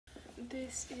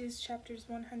This is chapters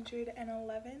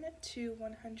 111 to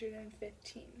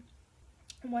 115.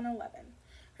 111.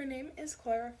 Her name is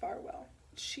Clara Farwell.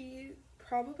 She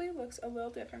probably looks a little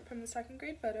different from the second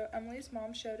grade photo Emily's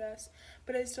mom showed us,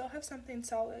 but I still have something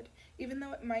solid, even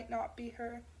though it might not be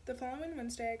her. The following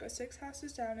Wednesday, I go 6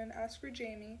 houses down and ask for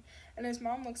Jamie, and his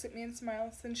mom looks at me and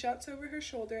smiles, then shouts over her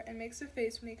shoulder and makes a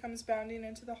face when he comes bounding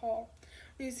into the hall.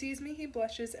 When he sees me, he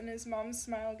blushes, and his mom's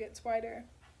smile gets wider.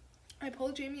 I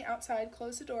pull Jamie outside,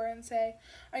 close the door, and say,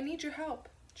 "I need your help."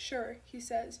 "Sure," he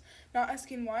says, not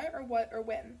asking why or what or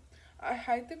when. I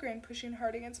hide the grin pushing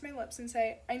hard against my lips and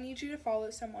say, "I need you to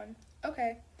follow someone."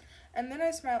 "Okay." And then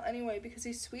I smile anyway because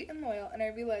he's sweet and loyal, and I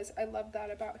realize I love that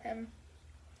about him.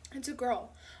 It's a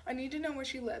girl. I need to know where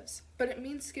she lives, but it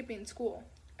means skipping school.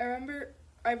 I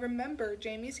remember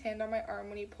Jamie's hand on my arm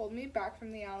when he pulled me back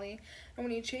from the alley, and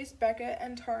when he chased Becca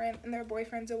and Taryn and their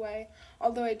boyfriends away,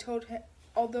 although I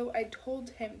told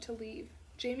him to leave.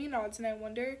 Jamie nods, and I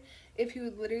wonder if he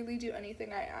would literally do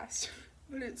anything I asked.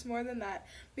 But it's more than that,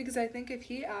 because I think if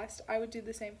he asked, I would do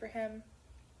the same for him.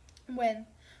 When?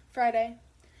 Friday.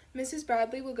 Mrs.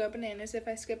 Bradley will go bananas if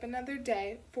I skip another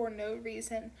day for no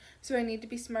reason, so I need to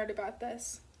be smart about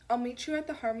this. "I'll meet you at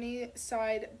the Harmony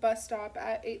Side bus stop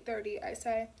at 8:30, I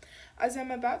say. As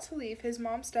I'm about to leave, his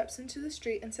mom steps into the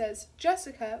street and says,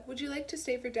 "Jessica, would you like to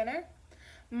stay for dinner?"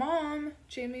 "Mom!"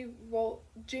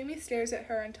 Jamie stares at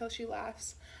her until she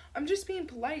laughs. "I'm just being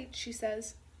polite," she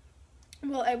says.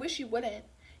 "Well, I wish you wouldn't."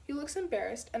 He looks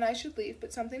embarrassed, and I should leave,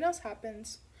 but something else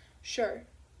happens. "Sure."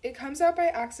 It comes out by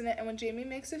accident, and when Jamie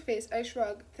makes a face, I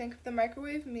shrug, think of the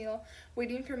microwave meal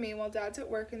waiting for me while Dad's at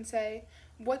work, and say,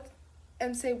 what?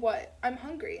 I'm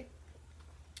hungry.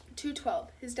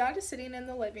 2:12. His dad is sitting in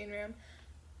the living room.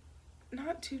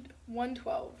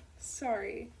 1:12.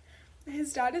 Sorry.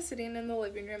 His dad is sitting in the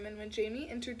living room, and when Jamie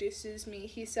introduces me,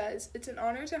 he says, "It's an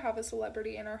honor to have a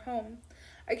celebrity in our home."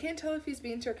 I can't tell if he's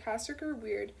being sarcastic or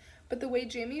weird, but the way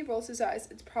Jamie rolls his eyes,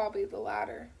 it's probably the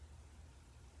latter.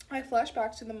 I flash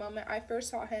back to the moment I first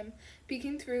saw him,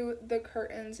 peeking through the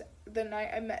curtains the night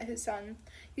I met his son.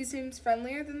 He seems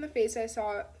friendlier than the face I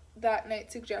saw that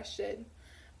night suggested,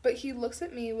 but he looks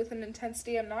at me with an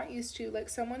intensity I'm not used to, like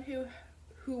someone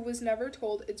who was never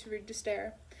told it's rude to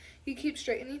stare. He keeps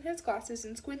straightening his glasses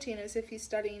and squinting as if he's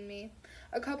studying me.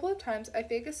 A couple of times I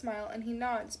fake a smile and he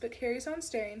nods, but carries on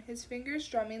staring, his fingers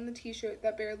drumming the t-shirt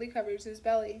that barely covers his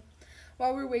belly.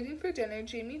 While we're waiting for dinner,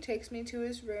 Jamie takes me to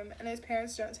his room, and his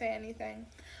parents don't say anything.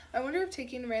 I wonder if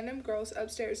taking random girls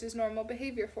upstairs is normal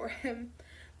behavior for him.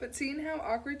 But seeing how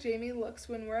awkward Jamie looks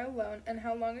when we're alone and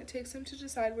how long it takes him to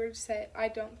decide where to sit, I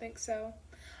don't think so.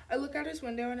 I look out his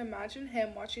window and imagine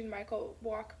him watching Michael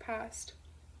walk past.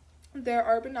 There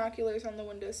are binoculars on the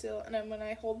windowsill, and when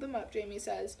I hold them up, Jamie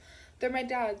says, "They're my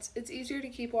dad's. It's easier to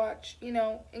keep watch,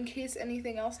 in case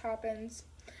anything else happens."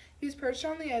 He's perched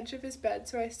on the edge of his bed,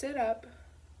 so I sit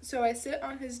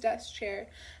on his desk chair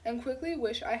and quickly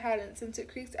wish I hadn't, since it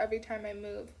creaks every time I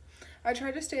move. I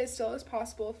try to stay as still as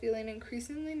possible, feeling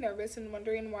increasingly nervous and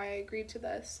wondering why I agreed to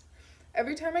this.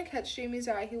 Every time I catch Jamie's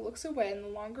eye, he looks away, and the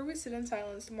longer we sit in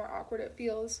silence, the more awkward it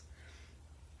feels.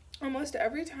 Almost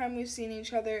every time we've seen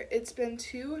each other, it's been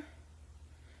too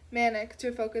manic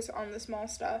to focus on the small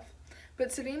stuff.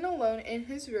 But sitting alone in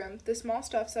his room, the small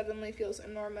stuff suddenly feels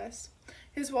enormous.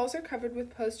 His walls are covered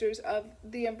with posters of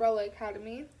the Umbrella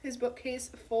Academy, his bookcase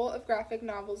full of graphic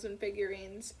novels and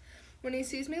figurines. When he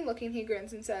sees me looking, he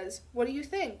grins and says, "What do you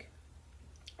think?"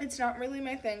 It's not really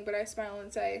my thing, but I smile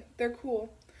and say, "They're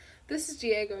cool." "This is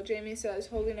Diego," Jamie says,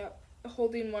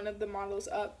 holding one of the models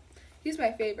up. "He's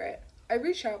my favorite." I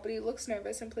reach out, but he looks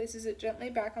nervous and places it gently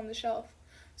back on the shelf.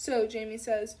 "So," Jamie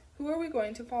says, "who are we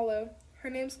going to follow?" "Her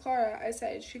name's Clara," I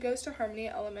say. "She goes to Harmony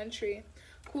Elementary."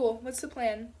 "Cool. What's the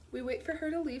plan?" "We wait for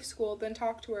her to leave school, then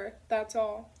talk to her. That's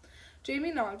all."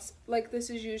 Jamie nods, like this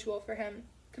is usual for him.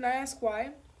 "Can I ask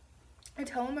why?" I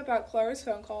tell him about Clara's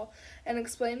phone call and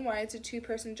explain why it's a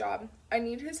two-person job. I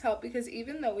need his help because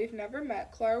even though we've never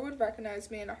met, Clara would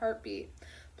recognize me in a heartbeat.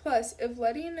 Plus,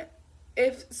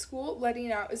 if school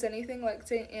letting out is anything like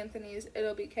St. Anthony's,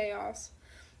 it'll be chaos.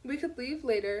 We could leave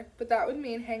later, but that would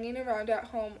mean hanging around at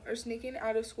home or sneaking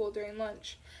out of school during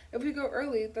lunch. If we go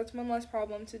early, that's one less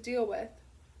problem to deal with.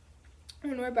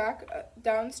 When we're back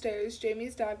downstairs,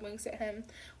 Jamie's dad winks at him,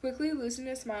 quickly losing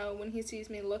his smile when he sees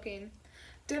me looking.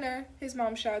 "Dinner," his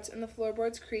mom shouts, and the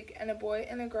floorboards creak, and a boy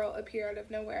and a girl appear out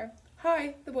of nowhere.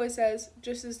 "Hi," the boy says,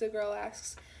 just as the girl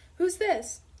asks, "Who's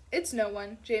this?" "It's no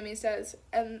one," Jamie says,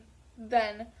 and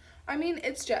then,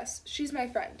 it's Jess. She's my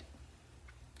friend."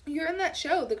 "You're in that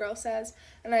show," the girl says,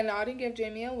 and I nod and give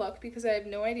Jamie a look because I have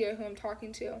no idea who I'm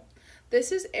talking to.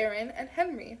 This is Aaron and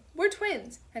Henry. We're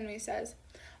twins, Henry says.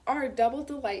 Our double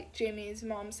delight, Jamie's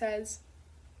mom says.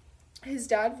 His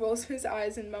dad rolls his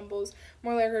eyes and mumbles,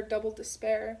 more like our double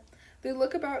despair. They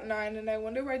look about 9, and I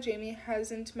wonder why Jamie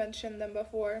hasn't mentioned them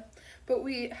before. But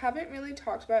we haven't really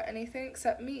talked about anything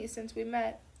except me since we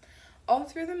met. All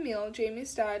through the meal,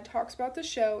 Jamie's dad talks about the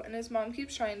show, and his mom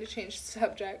keeps trying to change the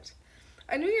subject.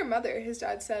 I knew your mother, his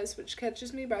dad says, which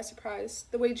catches me by surprise.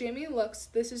 The way Jamie looks,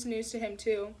 this is news to him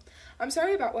too. I'm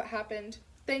sorry about what happened.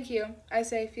 Thank you, I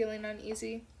say, feeling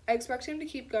uneasy. I expect him to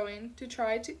keep going, to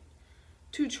try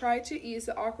to ease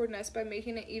the awkwardness by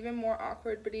making it even more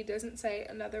awkward, but he doesn't say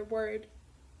another word.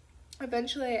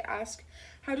 Eventually I ask,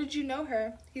 how did you know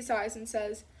her? He sighs and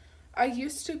says, I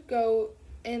used to go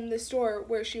in the store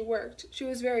where she worked. She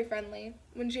was very friendly.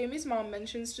 When Jamie's mom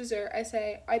mentions dessert, I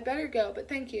say, I'd better go, but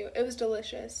thank you. It was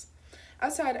delicious.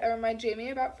 Outside, I remind Jamie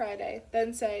about Friday,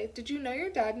 then say, did you know your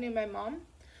dad knew my mom?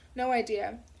 No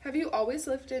idea. Have you always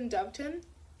lived in Doveton?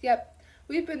 Yep.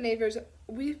 We've been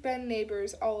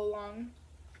neighbors all along.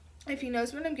 If he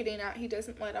knows what I'm getting at, he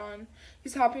doesn't let on.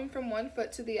 He's hopping from one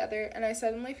foot to the other, and I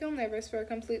suddenly feel nervous for a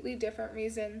completely different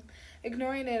reason.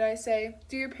 Ignoring it, I say,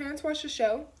 do your parents watch the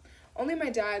show? Only my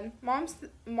dad.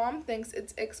 Mom thinks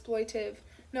it's exploitive.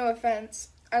 No offense.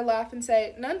 I laugh and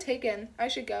say, none taken. I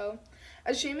should go.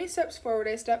 As Jamie steps forward,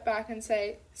 I step back and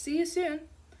say, see you soon.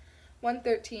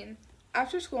 1:13.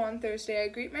 After school on Thursday, I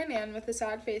greet my Nan with a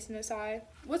sad face in his eye.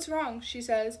 What's wrong? She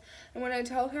says, and when I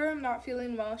tell her I'm not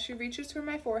feeling well, she reaches for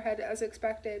my forehead as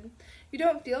expected. You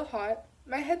don't feel hot.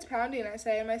 My head's pounding, I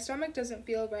say, and my stomach doesn't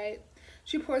feel right.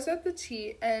 She pours out the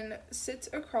tea and sits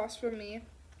across from me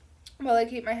while I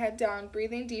keep my head down,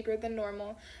 breathing deeper than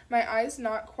normal, my eyes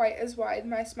not quite as wide,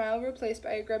 my smile replaced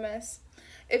by a grimace.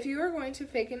 If you are going to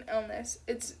fake an illness,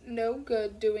 it's no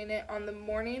good doing it on the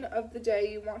morning of the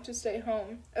day you want to stay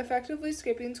home. Effectively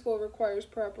skipping school requires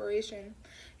preparation.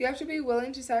 You have to be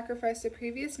willing to sacrifice the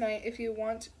previous night if you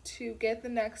want to get the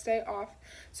next day off.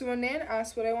 So when Nan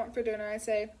asks what I want for dinner, I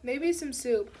say, maybe some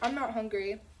soup. I'm not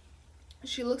hungry.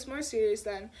 She looks more serious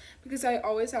then, because I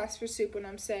always ask for soup when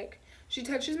I'm sick. She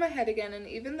touches my head again, and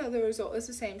even though the result is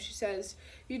the same, she says,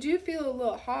 you do feel a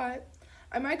little hot.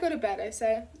 I might go to bed, I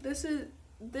say. This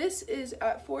is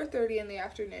at 4:30 in the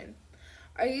afternoon.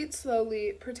 I eat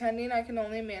slowly, pretending I can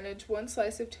only manage one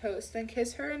slice of toast, then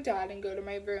kiss her and Dad and go to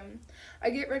my room. I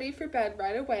get ready for bed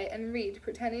right away and read,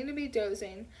 pretending to be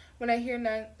dozing, when I hear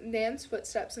Nan's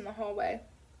footsteps in the hallway.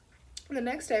 The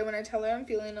next day, when I tell her I'm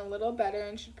feeling a little better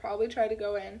and should probably try to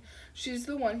go in, she's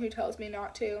the one who tells me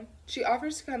not to. She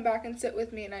offers to come back and sit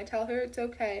with me, and I tell her it's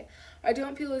okay. I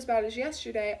don't feel as bad as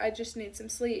yesterday, I just need some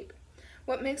sleep.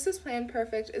 What makes this plan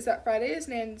perfect is that Friday is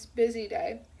Nan's busy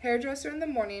day. Hairdresser in the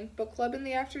morning, book club in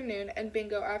the afternoon, and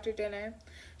bingo after dinner.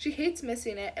 She hates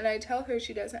missing it, and I tell her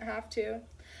she doesn't have to.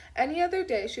 Any other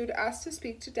day, she would ask to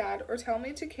speak to Dad or tell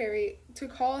me to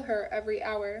call her every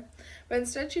hour. But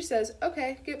instead she says,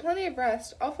 okay, get plenty of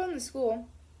rest. I'll phone the school.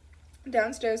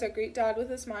 Downstairs, I greet Dad with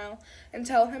a smile and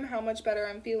tell him how much better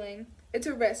I'm feeling. It's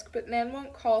a risk, but Nan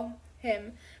won't call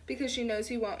him because she knows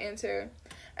he won't answer.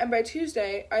 And by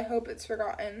Tuesday, I hope it's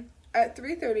forgotten. At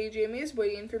 3:30, Jamie is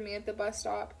waiting for me at the bus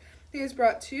stop. He has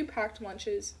brought 2 packed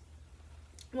lunches.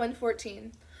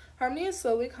 1:14. Harmony is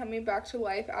slowly coming back to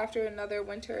life after another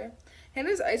winter.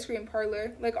 Hannah's ice cream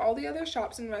parlor, like all the other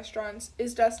shops and restaurants,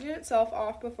 is dusting itself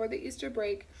off before the Easter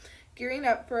break, gearing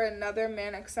up for another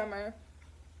manic summer.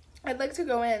 I'd like to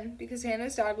go in because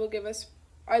Hannah's dad will give us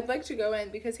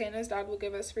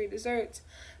free desserts,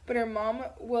 but her mom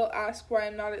will ask why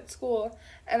I'm not at school,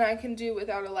 and I can do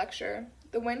without a lecture.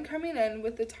 The wind coming in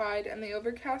with the tide and the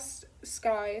overcast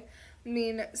sky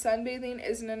mean sunbathing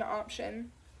isn't an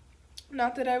option.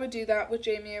 Not that I would do that with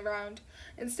Jamie around.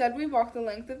 Instead, we walk the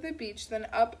length of the beach, then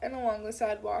up and along the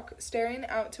sidewalk, staring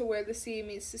out to where the sea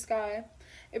meets the sky.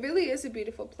 It really is a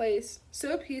beautiful place.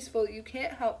 So peaceful you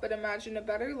can't help but imagine a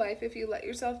better life if you let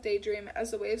yourself daydream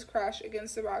as the waves crash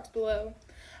against the rocks below.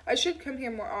 I should come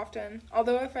here more often,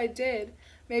 although if I did,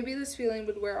 maybe this feeling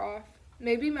would wear off.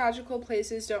 Maybe magical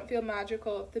places don't feel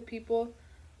magical to the people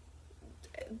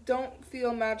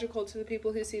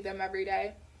who see them every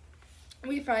day.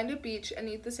 We find a beach and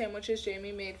eat the sandwiches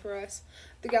Jamie made for us,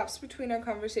 the gaps between our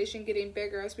conversation getting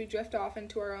bigger as we drift off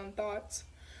into our own thoughts.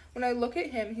 When I look at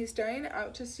him, he's staring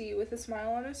out to sea with a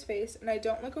smile on his face, and I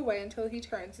don't look away until he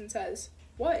turns and says,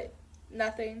 "What?"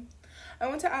 "Nothing." I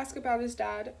want to ask about his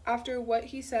dad, after what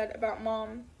he said about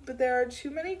Mom, but there are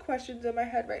too many questions in my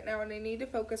head right now, and I need to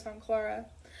focus on Clara.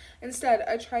 Instead,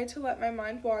 I try to let my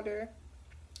mind wander,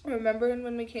 remembering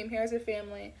when we came here as a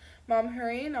family, Mom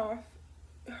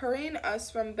hurrying us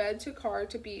from bed to car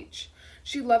to beach.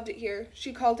 She loved it here.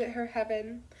 She called it her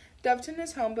heaven. Doveton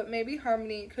is home, but maybe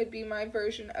Harmony could be my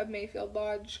version of Mayfield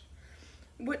Lodge.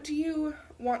 What do you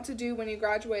want to do when you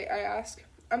graduate? I ask.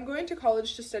 I'm going to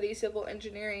college to study civil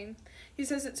engineering. He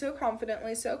says it so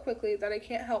confidently, so quickly, that I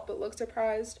can't help but look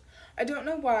surprised. I don't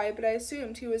know why, but I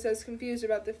assumed he was as confused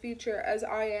about the future as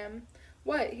I am.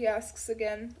 What? He asks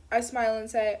again. I smile and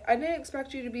say, I didn't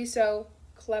expect you to be so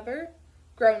clever?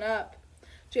 Grown up.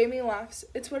 Jamie laughs.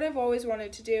 It's what I've always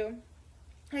wanted to do.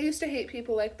 I used to hate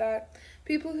people like that.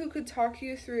 People who could talk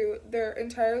you through their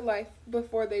entire life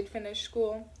before they'd finish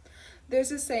school.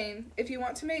 There's a saying, if you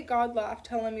want to make God laugh,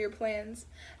 tell him your plans.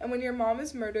 And when your mom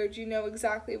is murdered, you know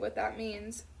exactly what that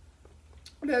means.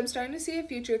 But I'm starting to see a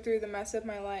future through the mess of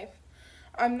my life.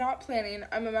 I'm not planning,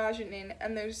 I'm imagining,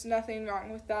 and there's nothing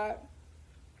wrong with that.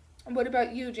 What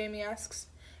about you? Jamie asks.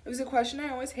 It was a question I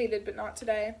always hated, but not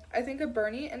today. I think of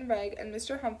Bernie and Reg and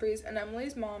Mr. Humphreys and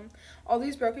Emily's mom, all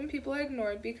these broken people I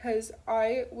ignored because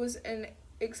I was an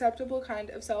acceptable kind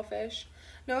of selfish.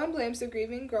 No one blames the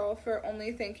grieving girl for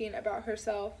only thinking about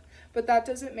herself, but that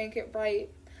doesn't make it right.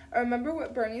 I remember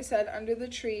what Bernie said under the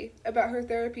tree about her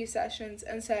therapy sessions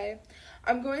and say,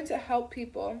 I'm going to help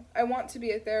people. I want to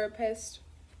be a therapist.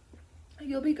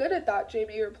 You'll be good at that,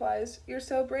 Jamie replies. You're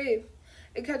so brave.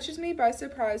 It catches me by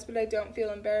surprise, but I don't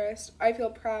feel embarrassed. I feel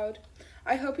proud.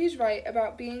 I hope he's right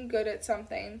about being good at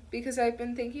something, because I've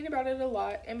been thinking about it a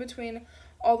lot in between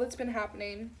all that's been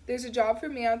happening. There's a job for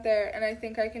me out there, and I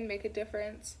think I can make a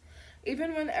difference.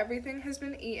 Even when everything has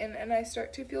been eaten and I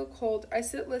start to feel cold, I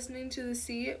sit listening to the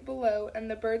sea below and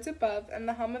the birds above and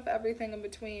the hum of everything in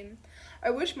between.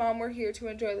 I wish Mom were here to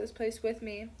enjoy this place with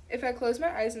me. If I close my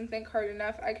eyes and think hard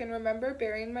enough, I can remember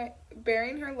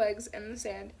burying her legs in the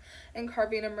sand and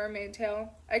carving a mermaid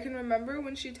tail. I can remember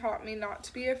when she taught me not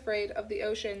to be afraid of the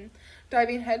ocean,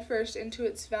 diving headfirst into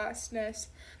its vastness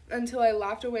until I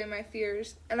laughed away my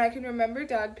fears. And I can remember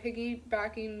Dad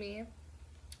piggybacking me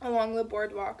along the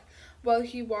boardwalk while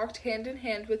he walked hand in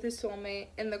hand with his soulmate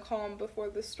in the calm before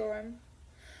the storm.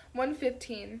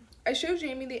 1:15. I show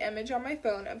Jamie the image on my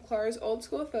phone of Clara's old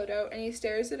school photo, and he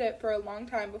stares at it for a long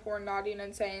time before nodding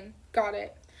and saying, Got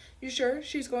it. You sure?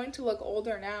 She's going to look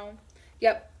older now.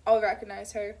 Yep, I'll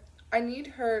recognize her. I need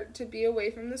her to be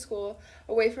away from the school,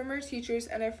 away from her teachers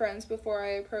and her friends before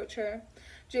I approach her.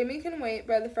 Jamie can wait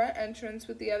by the front entrance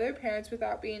with the other parents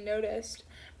without being noticed,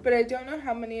 but I don't know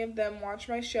how many of them watch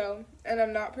my show, and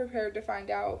I'm not prepared to find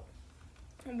out.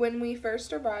 When we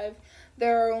first arrive,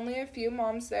 there are only a few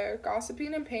moms there,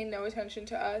 gossiping and paying no attention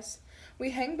to us. We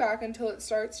hang back until it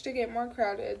starts to get more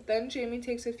crowded, then Jamie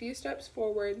takes a few steps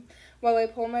forward, while I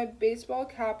pull my baseball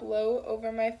cap low over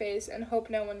my face and hope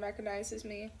no one recognizes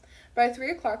me. By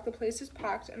 3 o'clock, the place is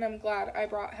packed, and I'm glad I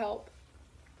brought help.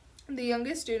 The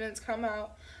youngest students come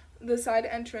out the side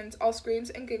entrance, all screams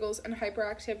and giggles and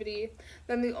hyperactivity.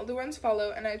 Then the older ones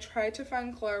follow, and I try to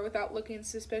find Clara without looking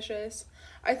suspicious.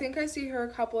 I think I see her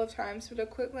a couple of times, but a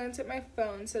quick glance at my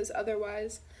phone says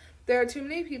otherwise. There are too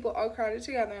many people all crowded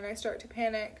together, and I start to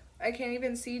panic. I can't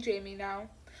even see Jamie now.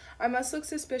 I must look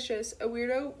suspicious, a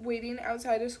weirdo waiting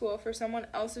outside of school for someone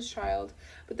else's child,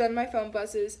 but then my phone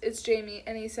buzzes. It's Jamie,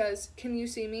 and he says, Can you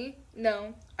see me?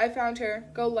 No. I found her.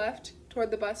 Go left,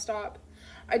 toward the bus stop.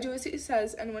 I do as he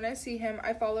says, and when I see him,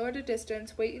 I follow at a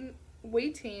distance,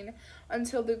 waiting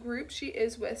until the group she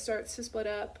is with starts to split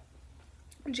up.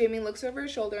 Jamie looks over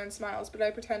his shoulder and smiles, but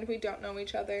I pretend we don't know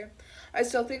each other. I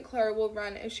still think Clara will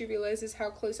run if she realizes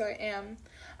how close I am.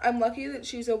 I'm lucky that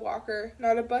she's a walker,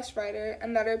 not a bus rider,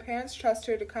 and that her parents trust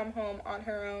her to come home on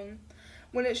her own.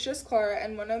 When it's just Clara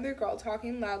and one other girl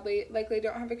talking loudly, like they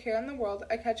don't have a care in the world,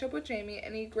 I catch up with Jamie,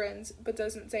 and he grins, but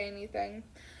doesn't say anything.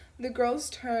 The girls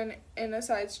turn in a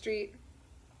side street,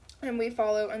 and we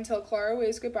follow until Clara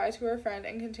waves goodbye to her friend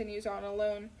and continues on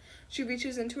alone. She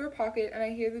reaches into her pocket, and I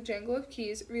hear the jangle of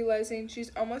keys, realizing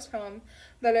she's almost home,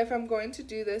 that if I'm going to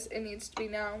do this, it needs to be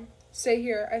now. Stay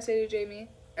here, I say to Jamie,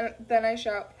 and then I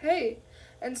shout, Hey!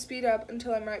 And speed up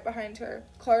until I'm right behind her.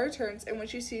 Clara turns, and when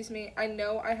she sees me, I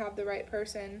know I have the right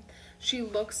person. She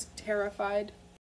looks terrified.